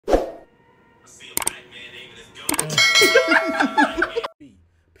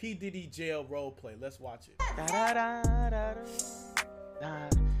P. Diddy jail roleplay. Let's watch it.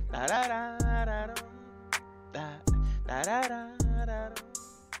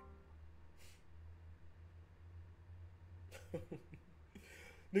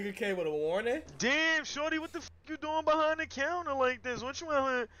 Nigga came with a warning. Damn, shorty, what the f you doing behind the counter like this? What you out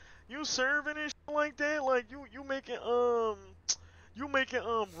here? You serving and shit like that? Like you making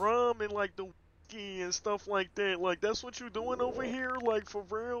rum and like the whiskey and stuff like that. Like that's what you doing over here? Like for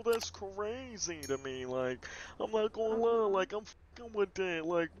real? That's crazy to me. Like I'm not gonna lie. Like I'm fucking with that.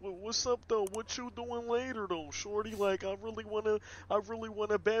 Like what's up though? What you doing later though, shorty? Like I really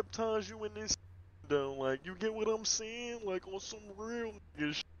wanna baptize you in this though. Like you get what I'm saying? Like on some real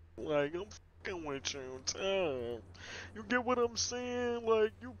nigga shit. Like I'm fucking with you on time. You get what I'm saying?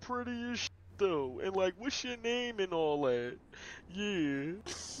 Like you pretty as shit though. And like what's your name and all that? Yeah.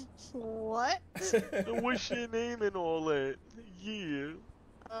 What? And what's your name and all that? Yeah.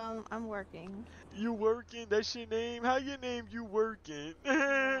 I'm working. You working? That's your name? How your name you working?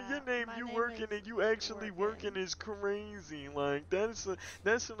 Your name you working and you actually working is crazy. Like that's an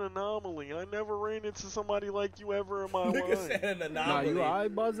anomaly. I never ran into somebody like you ever in my life. Nigga said an anomaly. Nah, you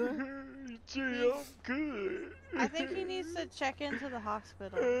alright, buzzing? Gee, I'm good. I think he needs to check into the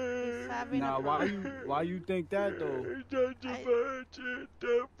hospital. He's having a why you think that though?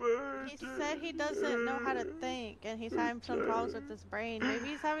 He said he doesn't know how to think and he's having some problems with his brain. Maybe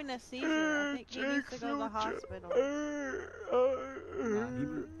he's having a seizure. I think he needs to go to the hospital.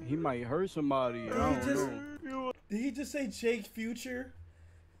 Nah, he might hurt somebody. I don't know. Did he just say Jake Future?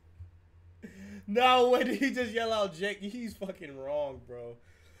 No, wait, did he just yell out Jake? He's fucking wrong, bro.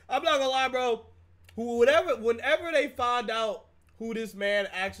 I'm not gonna lie, bro. Whenever they find out who this man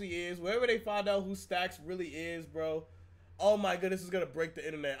actually is, whenever they find out who Stacks really is, bro, oh my goodness, it's gonna break the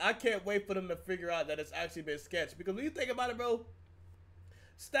internet. I can't wait for them to figure out that it's actually been sketched. Because when you think about it, bro,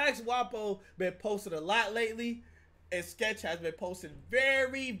 Stackswopo been posted a lot lately, and Sketch has been posting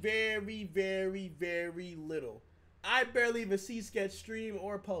very, very, very, very little. I barely even see Sketch stream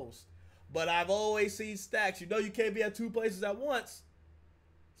or post. But I've always seen Stacks. You know you can't be at two places at once.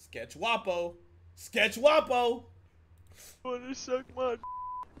 Stackswopo. Stackswopo. Wanna suck my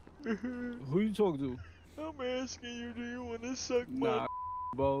Who you talking to? I'm asking you, do you wanna suck my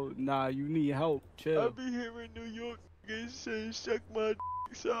Bro, nah, you need help. Chill. I be here in New York niggas say suck my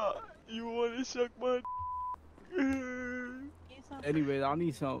so you wanna suck my Anyway, I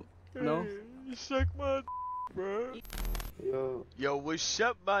need some. No? Suck my bro. Yo, what's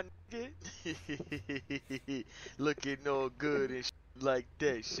up, my nigga? Looking all good and like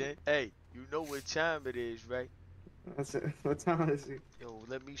that, shit. Hey, you know what time it is, right? What time is it? Yo,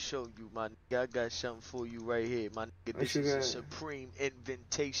 let me show you, my nigga. I got something for you right here, my nigga. This is a supreme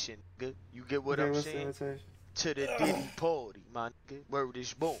invitation, nigga. You get what I'm saying? To the Diddy party, my nigga. Word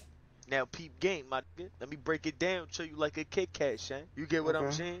is born. Now, peep game, my nigga. Let me break it down to you like a Kit Kat, son. You get what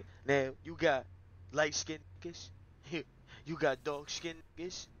I'm saying? Now, you got light-skinned niggas. Here. You got dark-skinned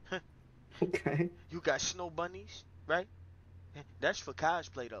niggas. Okay. You got snow bunnies, right? That's for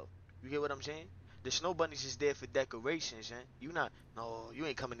cosplay, though. You get what I'm saying? The snow bunnies is there for decorations, son. You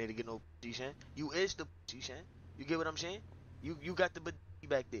ain't coming there to get no pussy, son. You is the pussy, son. You get what I'm saying? You got the pussy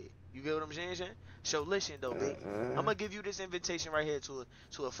back there. You get what I'm saying, son? So listen, though, baby. I'm gonna give you this invitation right here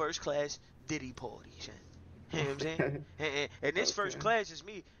to a first-class Diddy party, son. You know what I'm saying? And this first class is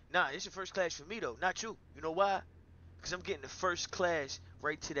me. Nah, it's a first class for me, though, not you. You know why? Because I'm getting the first class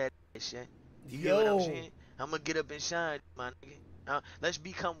right to that ass, son. You get what I'm saying? I'm gonna get up and shine, my nigga. Let's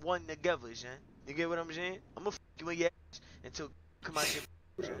become one together, son. You get what I'm saying? I'm gonna f you in your ass until come out your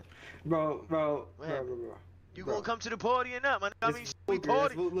son. Bro. You gonna come to the party or not, man? I mean, we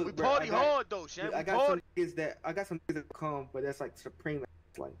party hard though, son. I got some niggas that come, but that's like supreme,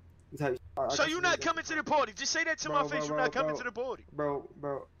 like. So you not coming to the party? Just say that to my face. You're not coming to the party, bro.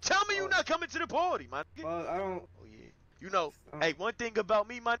 Tell me you not coming to the party, man. I don't. Oh yeah. You know, hey, one thing about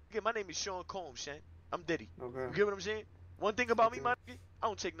me, my nigga, my name is Sean Combs, son. I'm Diddy. Okay. You get what I'm saying? One thing about me, my nigga, I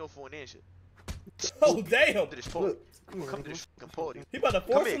don't take no for an answer. Oh damn! Come to this party. Come to this fucking party. He about to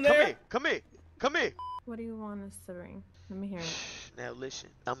force him there. Come here. What do you want us to bring? Let me hear it. Now listen,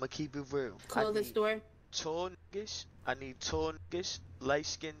 I'ma keep it real. Close this door. Tall niggas. I need tall niggas,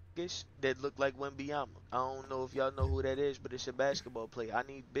 light-skinned niggas that look like Wembanyama. I don't know if y'all know who that is, but it's a basketball player. I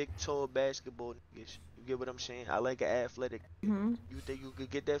need big, tall basketball niggas. You get what I'm saying? I like an athletic. You think you could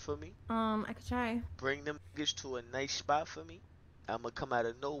get that for me? I could try. Bring them niggas to a nice spot for me. I'ma come out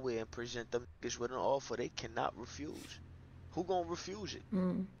of nowhere and present them niggas with an offer they cannot refuse. Who gonna refuse it?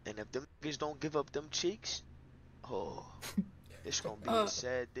 And if them niggas don't give up them cheeks, oh. It's gonna be a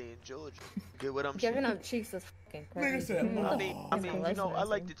sad day in Georgia. You get what I'm Giving saying? up cheeks is fucking Nigga crazy. said, I He's mean, gonna you know, listen I to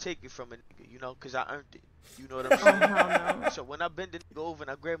like me. to take it from a nigga, you know, cause I earned it. You know what I'm Oh, saying? hell no. So when I bend the nigga over and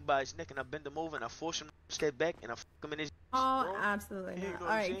I grab him by his neck and I bend him over and I force him to step back and I fuck him in his Oh, bro. absolutely You know not. what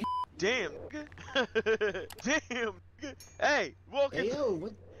I'm Alright. saying? Damn, nigga. Damn, nigga. Hey, walking, Hey yo,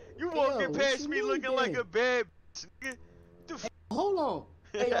 what? you Hey, walking yo, what past you me mean, looking like then? a bad bitch, nigga. The f- Hold on.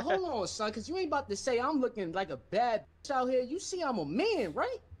 Hey, yo, hold on, son, cause you ain't about to say I'm looking like a bad bitch out here. You see, I'm a man,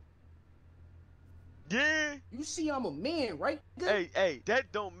 right? yeah. You see, I'm a man, right? Hey,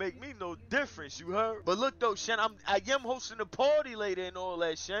 that don't make me no difference, you heard? But look though, Shen, I am hosting a party later and all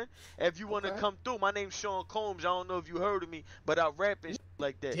that, Shen. If you wanna Okay. come through, my name's Sean Combs. I don't know if you heard of me, but I rap and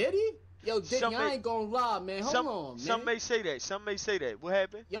like that. Diddy? Yo, Diddy, Some I may- ain't gonna lie, man. Hold on, man. Some may say that. Some may say that. What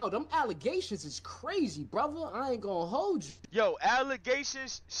happened? Yo, them allegations is crazy, brother. I ain't gonna hold you. Yo,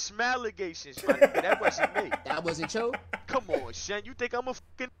 allegations, smallegations, my nigga. That wasn't me. That wasn't you? Come on, Shen. You think I'm a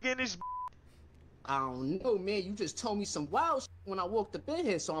fucking in this? I don't know, man. You just told me some wild shit when I walked up in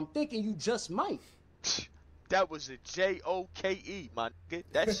here, so I'm thinking you just might. That was a Joke, my nigga.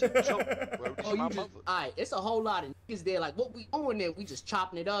 That's a joke. Word to Oh, my you just mother. alright. It's a whole lot of niggas there. Like, what we doing there? We just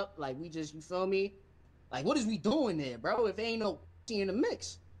chopping it up. Like, we just, you feel me? Like, what is we doing there, bro? If ain't no in the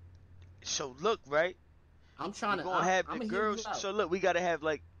mix, So look, right? I'm trying We're to. gonna have the I'ma hear girls. you out. So look, we gotta have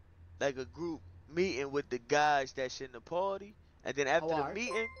like a group meeting with the guys that's in the party, and then after the alright.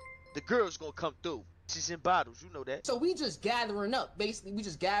 meeting, the girls gonna come through. She's in bottles, you know that. So we just gathering up. Basically, we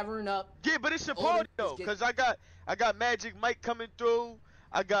just gathering up. Yeah, but it's a All the party niggas though, get- cause I got Magic Mike coming through.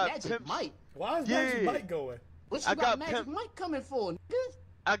 I got Magic Pimp. Mike. Why is Yeah. Magic Mike going? What I you got got Magic Pimp- Mike coming for, nigga?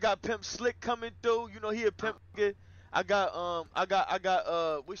 I got Pimp Slick coming through. You know he a pimp nigga. I got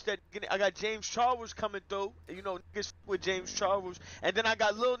what's that? I got James Charles coming through. You know niggas f- with James Charles, and then I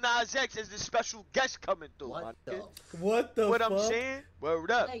got Lil Nas X as the special guest coming through. My What the? nigga. What the What fuck? I'm saying?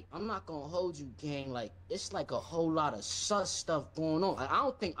 Word up. Like, I'm not gonna hold you, gang. Like, it's like a whole lot of sus stuff going on. Like, I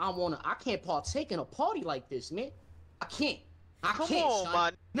don't think I can't partake in a party like this, man. I can't. I Come can't, on, son.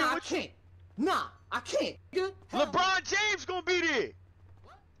 man. Nah, I What you- can't. Nah, I can't, nigga. LeBron James gonna be there.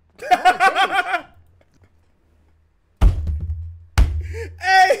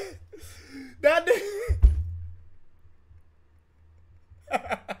 Hey, that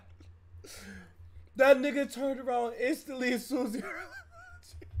that nigga turned around instantly as soon as he heard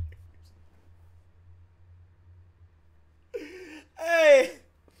Hey,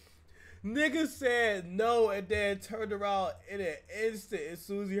 nigga said no and then turned around in an instant as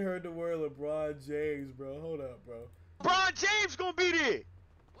soon as he heard the word LeBron James, bro. Hold up, bro. LeBron James gonna be there.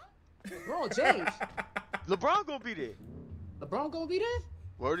 LeBron James. LeBron gonna be there. LeBron gonna be there?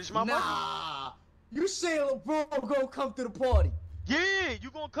 Word is my mother. Nah. You saying LeBron gonna come to the party? Yeah,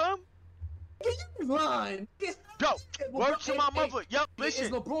 you gonna come? You lying. Yo, word to my Hey, mother. Yo, Is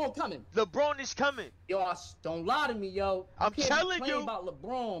listen. LeBron coming? LeBron is coming. Yo, don't lie to me, yo. I'm can't telling be playing you. about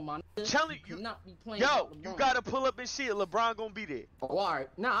LeBron, man. Telling you. Cannot be playing Yo, about LeBron. you gotta pull up and see it. LeBron gonna be there. Oh, all right.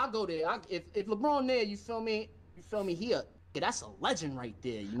 Nah, I'll go there. If LeBron there, you feel me? Here. Yeah, that's a legend right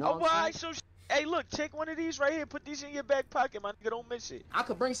there. You know Oh, what I'm alright, saying? so hey, look, take one of these right here. Put these in your back pocket, my nigga. Don't miss it. I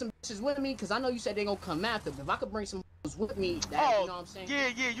could bring some bitches with me, because I know you said they gonna come after, but if I could bring some bitches with me, that, Oh, you know what I'm saying?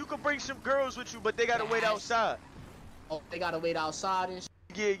 yeah, you can bring some girls with you, but they gotta wait Yes. outside. Oh, they gotta wait outside and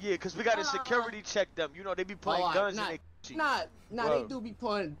shit. Yeah, cause we gotta security check them. You know, they be putting Alright, guns nah, in their Nah, Word. they do be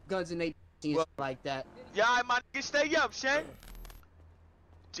putting guns in their and Well- shit like that. Yeah, alright, my nigga, stay up, Shan.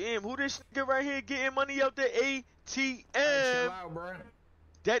 Damn, who this nigga right here getting money out the ATM?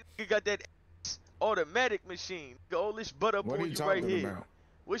 That nigga got that automatic machine. Nigga, all this butt up What on are you you right talking here. about?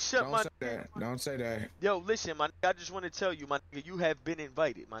 What's up, Don't my say that. Don't say that. Yo, listen, my nigga, I just want to tell you, my nigga, you have been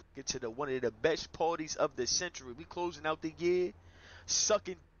invited, my nigga, to one of the best parties of the century. We closing out the year,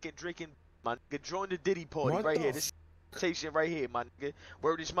 sucking and drinking, my nigga. Join the Diddy party What right the here. This station right here, my nigga.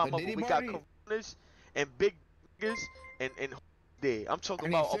 Word is my The mother. Diddy We party? got Coronas and big niggas and there. I'm talking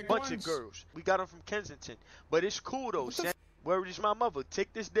Any about a thick bunch ones? of girls. We got them from Kensington, but it's cool though, son. Word is my mother.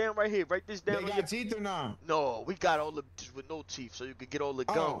 Take this down right here. Write this down They on your. got teeth or not? No, we got all the bitches with no teeth, so you can get all the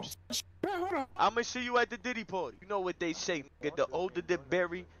Oh, gums. man, hold on. I'ma see you at the Diddy party. You know what they say, nigga. The older the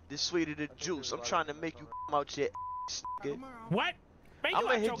berry, the sweeter the juice. I'm trying to make you come out your ass, nigga. What? Man, I'ma you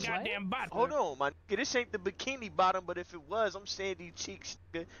out hit your you. goddamn bottom. Hold on, my nigga. This ain't the bikini bottom, but if it was, I'm saying these cheeks,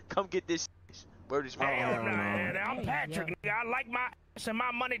 nigga. Come get this. Word is my Hell mother. no, I'm Patrick. Nigga. I like my ass and my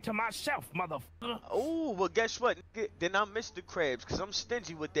money to myself, motherfucker. Oh, well, guess what, nigga? Then I'm Mr. Krabs, cause I'm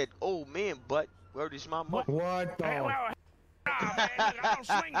stingy with that old man butt. Word is my mother. What the? Hey, well, nah, man, nigga, I don't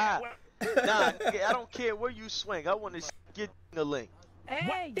swing that well. Nah, nigga, I don't care where you swing. I wanna get a link.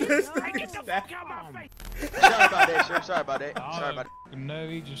 Hey, This hey, get the nigga's fuck out of my face. Sorry about that, sir. Sorry about that. Sorry about that. No,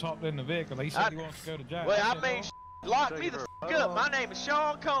 he just hopped in the vehicle. He said he wants to go to jail. Well, I mean, lock me the fuck up. My name is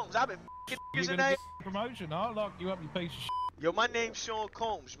Sean Combs. I've been You're niggas in gonna there. get promotion. I'll lock you up, you piece of shit. Yo, my name's Sean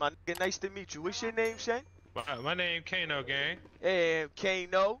Combs. My nigga, nice to meet you. What's your name, Shane? My name Kano, gang. Hey,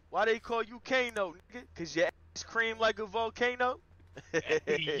 Kano. Why they call you Kano, nigga? Cause your ass cream like a volcano?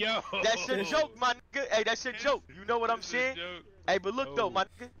 Yo. That's a joke, my nigga. Hey, that's a joke. You know what I'm saying? Hey, but look though, my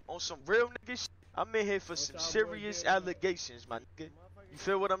nigga, on some real nigga shit, I'm in here for some serious allegations, my nigga. You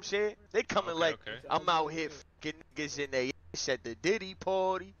feel what I'm saying? They coming like I'm out here fucking niggas in their ass at the Diddy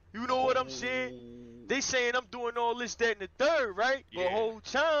party. You know what I'm saying? They saying I'm doing all this, that, and the third, right? But the whole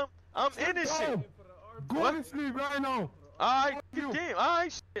time, I'm innocent. Go to sleep right now. Alright, damn.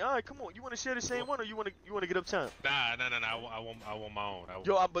 Alright, come on. You wanna share the same one or you wanna get up time? Nah. I want my own.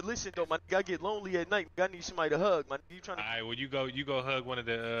 Yo, but listen though, my nigga, I get lonely at night. I need somebody to hug. My nigga, you trying to? Alright, well you go hug one of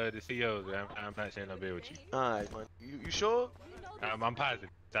the CEOs. I'm not sharing no bed with you. Alright, man. You sure? I'm positive.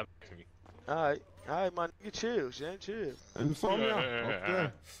 Stop asking me. Alright, my nigga, chill, Shan, chill. Insomnia. Okay.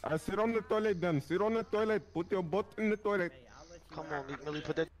 I sit on the toilet then. Sit on the toilet. Put your butt in the toilet. Come on, Meek Millie,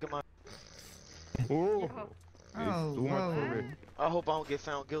 put that dick in my. Oh. It's too much for me. I hope I don't get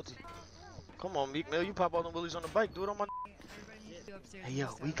found guilty. Come on, Meek Mill, you pop all them willies on the bike, do it on my. Hey yo,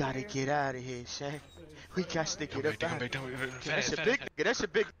 we gotta get out of here, Shan. We got to get up out. That's a big nigga. That's a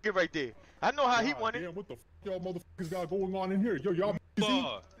big nigga right there. I know how he want it. Damn, what the f y'all motherfuckers got going on in here? Yo, y'all busy?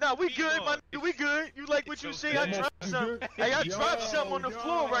 Nah, we good, my nigga. We good. You like what you see? I dropped some. Hey, I dropped some on the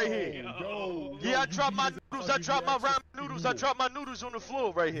floor right here. Yeah, I dropped my noodles. I dropped my ramen noodles. I dropped my noodles on the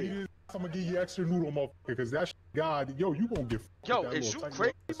floor right here. I'm gonna give you extra noodle, motherfucker, cause that God, yo, you gonna get. Yo, is you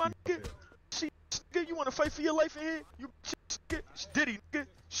crazy, my nigga? See, nigga, you wanna fight for your life in here? You nigga, it's Diddy, nigga.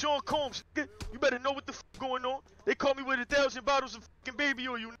 Sean Combs, nigga. You better know what the f going on. They caught me with 1,000 bottles of fucking baby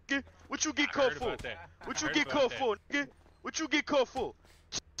oil, you nigga. What you get caught for? What you get caught for, nigga? What you get caught for?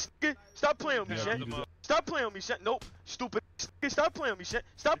 Nigga, stop playing with me, Shan. Stop playing with me, Shan. Nope, stupid. Nigga, stop playing with me, Shan.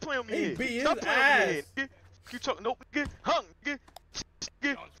 Stop playing with me here. Stop playing with me here, nigga. You talking? Nope, nigga. Hung, nigga.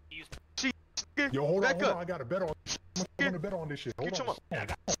 Nigga. Yo, hold on, I got a bet on. I'm gonna bet on this shit. Hold on.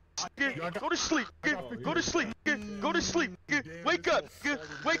 Go to sleep, nigga. Go to sleep, nigga. Go to sleep, nigga. Wake up, nigga.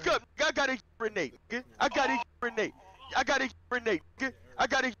 Wake up. I got a urinate, nigga. I got a urinate. I got a urinate, nigga. I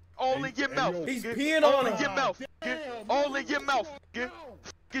got it all in your mouth. He's peeing on in your mouth, nigga. All in your mouth, nigga.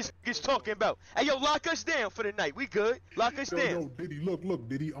 Gets talking about. Hey, yo, lock us down for the night. We good. Lock us down. Yo, Diddy, look,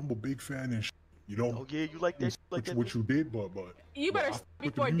 Diddy. I'm a big fan and you know. Oh yeah, you like that? Like that? What you did, but. You better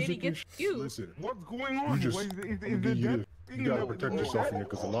before Diddy gets you. Listen, what's going on? You gotta protect yourself in here,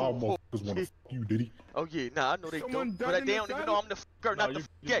 cause a lot of motherfuckers wanna f you, Diddy. Oh yeah, nah, I know they don't, but they don't even know I'm the f***er, not the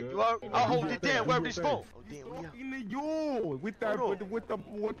f***er. You heard? I'll hold it down. Where this phone? Oh damn, Yo, with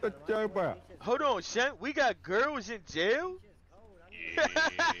the jabber. Hold on, Shan. We got girls in jail.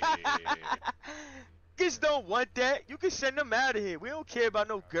 Niggas don't want that. You can send them out of here. We don't care about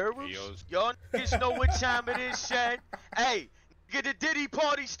no girls. Y'all niggas know what time it is, Shan. Hey, nigga, the Diddy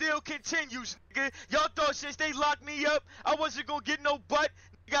party still continues, nigga. Y'all thought since they locked me up, I wasn't gonna get no butt.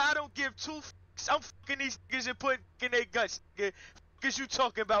 Nigga, I don't give two f***s. I'm fucking these niggas and putting in their guts, nigga. F*** you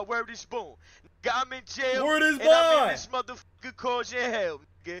talking about? Word is spoon. Nigga, I'm in jail. Word is and I'm in this motherfucker causing hell,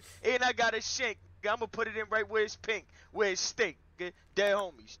 nigga. And I got a shank, nigga. I'ma put it in right where it's pink, where it's stink, nigga. Dead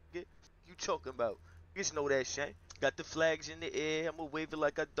homies, nigga. You talking about? Niggas know that shit. Got the flags in the air. I'ma wave it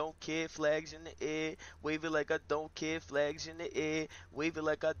like I don't care. Flags in the air. Wave it like I don't care. Flags in the air. Wave it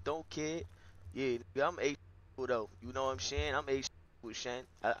like I don't care. Yeah, nigga, I'm a though. You know what I'm saying? I'm a with Shan.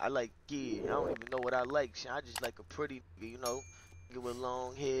 I like, yeah, I don't even know what I like, Shan. I just like a pretty nigga, you know? Nigga with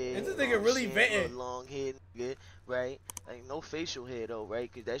long hair. Is this nigga really venting? Long hair, nigga, right? Like, no facial hair though, right?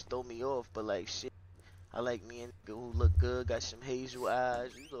 Cause that's throw me off, but like, shit. I like me and nigga who look good, got some hazel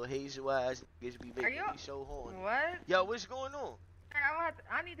eyes. You little hazel eyes niggas be making me so horny. What? Yo, what's going on?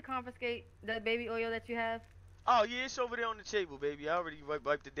 I need to confiscate the baby oil that you have. Oh yeah, it's over there on the table, baby. I already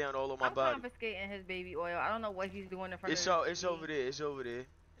wiped it down all on my body. I'm confiscating his baby oil. I don't know what he's doing in front of It's over there. It's over there.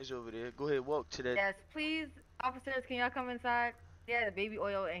 It's over there. Go ahead, walk to that. Yes, please, officers, can y'all come inside? Yeah, the baby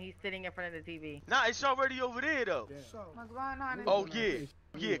oil, and he's sitting in front of the TV. Nah, it's already over there though. What's going on? Oh yeah.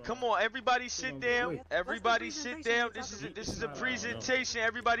 Yeah, come on, everybody sit down. Everybody sit down. This is a presentation.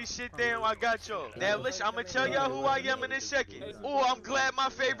 Everybody sit down. I got y'all. Now listen, I'm gonna tell y'all who I am in a second. Oh, I'm glad my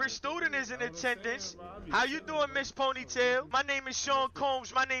favorite student is in attendance. How you doing, Miss Ponytail? My name is Sean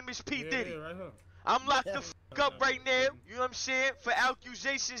Combs. My name is P. Diddy. I'm locked the f up right now, you know what I'm saying? For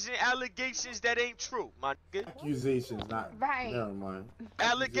accusations and allegations that ain't true, my nigga. Accusations, not right. Never mind.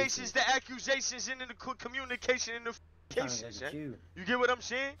 Allegations, the accusations, and the communication in the cases, son. You get what I'm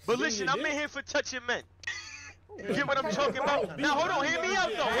saying? But listen, I'm in here for touching men. You get what I'm talking about? Now hold on, hear me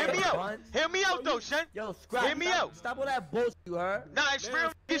out though. Hear me out. Hear me out though, son. Yo, scrap. Hear me out. Stop all that bullshit, you heard? Nah, it's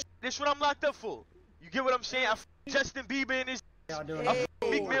real. This what I'm locked up for. You get what I'm saying? I Justin Bieber in his. I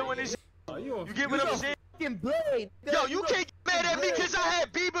Meek Mill in his. You get what I'm saying? Blade. Yo, you can't get mad at me because I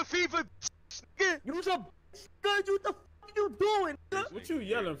had Bieber fever. You some good. You what the f you doing? What you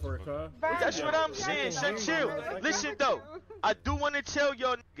yelling for, cuz? That's what I'm saying, son. Chill. Listen though, I do want to tell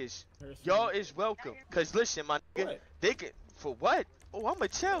y'all niggas, y'all is welcome. Cause listen, my nigga, they can for what? Oh, I'ma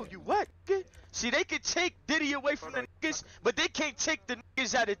tell you what. Nigga. See, they can take Diddy away from the niggas, but they can't take the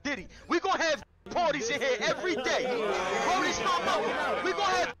niggas out of Diddy. We gonna have parties in here every day. Bro, this my mama. We gonna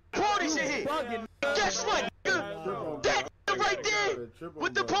have parties in here. Guess what, nigga? That nigga right there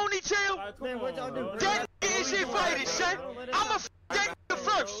with the ponytail, Man, what y'all do? that nigga is invited, son. I'ma f that nigga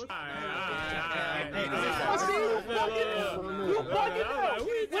first.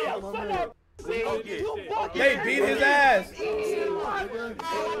 They beat his ass.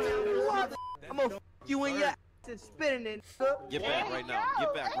 I'm gonna f you in your ass and spit in it. Get back right now.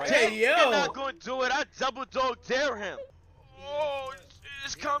 Get back right Hey, now. you're not gonna do it. I double dog dare him. Oh,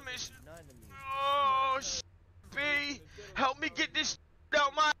 it's coming. Oh, B, help me get this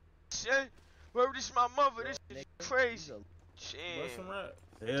out my shit. Where this my mother? This is crazy.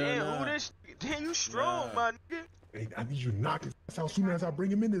 Damn, who this? Damn, you strong, my nigga. Hey, I need you to knock his ass out soon as I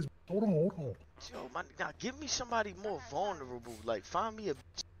bring him in this. Hold on. Yo, now give me somebody more vulnerable. Like, find me a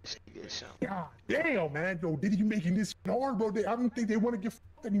nigga or something. God damn, man. Yo, Diddy, you making this hard, bro. I don't think they want to get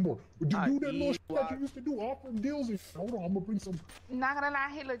fucked anymore. Would you do that little shit that you used to do? Offer deals and hold on, I'm gonna bring some. Not gonna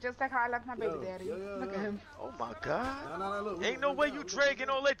lie, he look just like how I left my baby daddy. Look at him. Oh my God. Ain't no way you dragging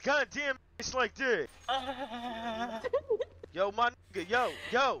all that goddamn it's like that. Yo, my nigga, yo.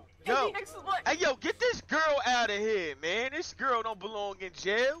 Hey, yo, get this girl out of here, man. This girl don't belong in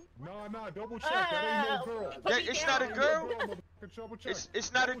jail. Nah, double check. That ain't no girl. It's not a girl?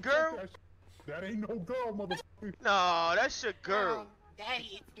 It's not a girl? That ain't no girl, motherfucker. No, that's a girl.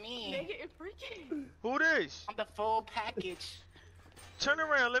 Daddy, it's me. Nigga, it's freaking. Who this? I'm the full package. Turn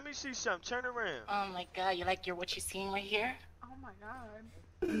around, let me see something. Turn around. Oh my God, you like what you're seeing right here? Oh my God.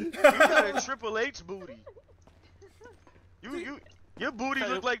 You got a Triple H booty. Your booty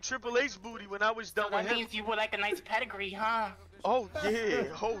looked like Triple H booty when I was done with That him. means you would like a nice pedigree, huh? Oh yeah.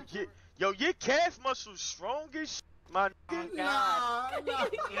 Yo, your calf muscles strong as shit, my nigga. God.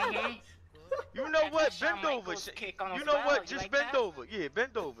 You know what? Bend over. You know what? Just bend over. Yeah,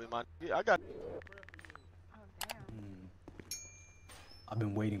 bend over, my nigga. I got. I've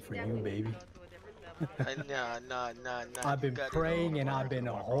been waiting for you, baby. Nah. I've been praying and I've been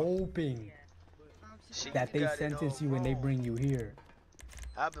hoping that they sentence you and they bring you here.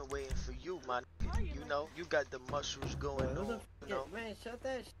 I've been waiting for you, my nigga. You know, you got the muscles going on. You know, Man, shut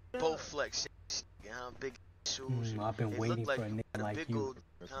that shit up. both flex. Big shoes. I've been waiting for a nigga like you. old,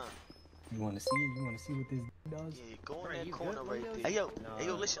 You wanna see? You wanna see what this does? Yeah, go in that corner right there. Hey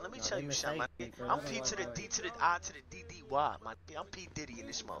yo, listen, let me tell you something, my nigga. I'm P to the D to the I to the DDY, my nigga. I'm P Diddy in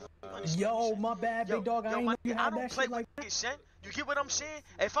this motherfucker. Yo, my bad, big dog. I ain't know you I had don't that play shit like with it, son. You get what I'm saying?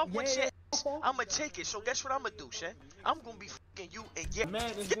 If I want your ass, I'ma take it. So guess what I'ma do, son? I'm gonna be fucking you and get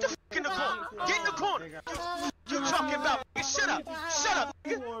the fuck in the corner. Get in the corner. You talking about, nigga? Shut up,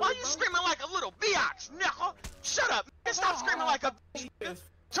 nigga. Why you screaming like a little biatch, nigga? Shut up, nigga. Stop screaming like a bitch, nigga.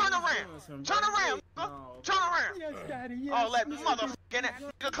 Turn around, nigga. Turn around. Yes, daddy. Yes. Oh, that motherfucking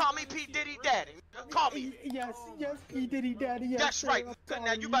nigga call me P Diddy Daddy. Call me. Yes, P Diddy Daddy. Yes, That's right.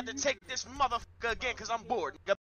 Now you about to take this motherfucker again, cause I'm bored. Nigga.